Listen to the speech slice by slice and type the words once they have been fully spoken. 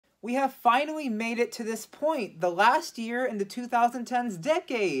we have finally made it to this point, the last year in the 2010s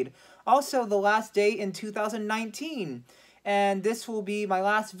decade, also the last day in 2019. And this will be my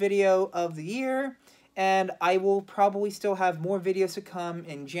last video of the year, and I will probably still have more videos to come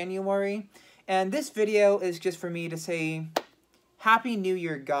in January. And this video is just for me to say, Happy New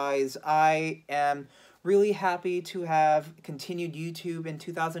Year, guys. I am really happy to have continued YouTube in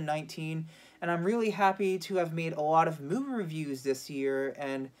 2019, and I'm really happy to have made a lot of movie reviews this year,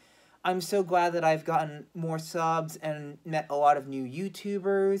 and I'm so glad that I've gotten more subs and met a lot of new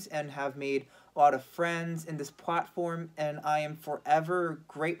YouTubers and have made a lot of friends in this platform, and I am forever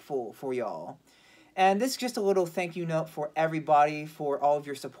grateful for y'all. And this is just a little thank you note for everybody for all of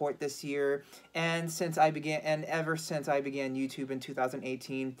your support this year. And ever since I began YouTube in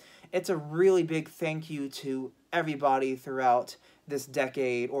 2018, it's a really big thank you to everybody throughout this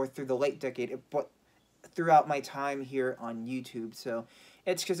decade, or through the late decade, but throughout my time here on YouTube. So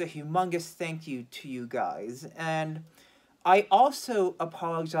it's just a humongous thank you to you guys. And I also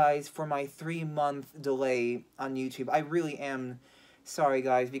apologize for my 3-month delay on YouTube. I really am sorry,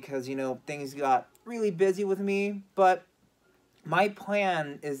 guys, because, you know, things got really busy with me, but my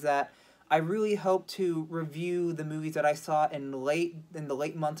plan is that I really hope to review the movies that I saw in the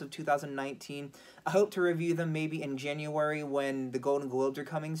late months of 2019. I hope to review them maybe in January when the Golden Globes are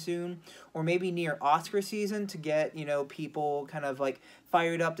coming soon, or maybe near Oscar season to get, you know, people kind of like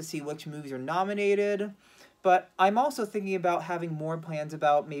fired up to see which movies are nominated. But I'm also thinking about having more plans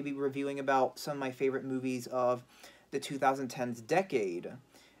about maybe reviewing about some of my favorite movies of the 2010s decade.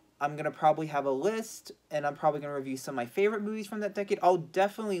 I'm going to probably have a list, and I'm probably going to review some of my favorite movies from that decade. I'll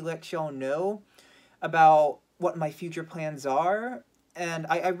definitely let y'all know about what my future plans are, and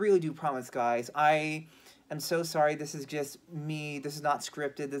I really do promise, guys. I am so sorry. This is just me. This is not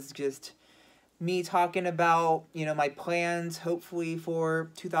scripted. This is just me talking about, you know, my plans, hopefully,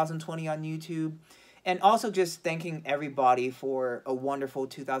 for 2020 on YouTube. And also just thanking everybody for a wonderful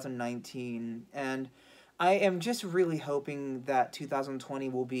 2019. And I am just really hoping that 2020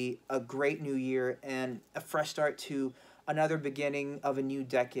 will be a great new year and a fresh start to another beginning of a new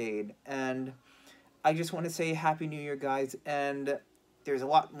decade. And I just want to say Happy New Year, guys, and there's a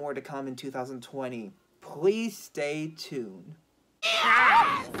lot more to come in 2020. Please stay tuned.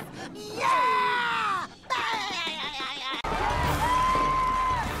 Yes! Yeah!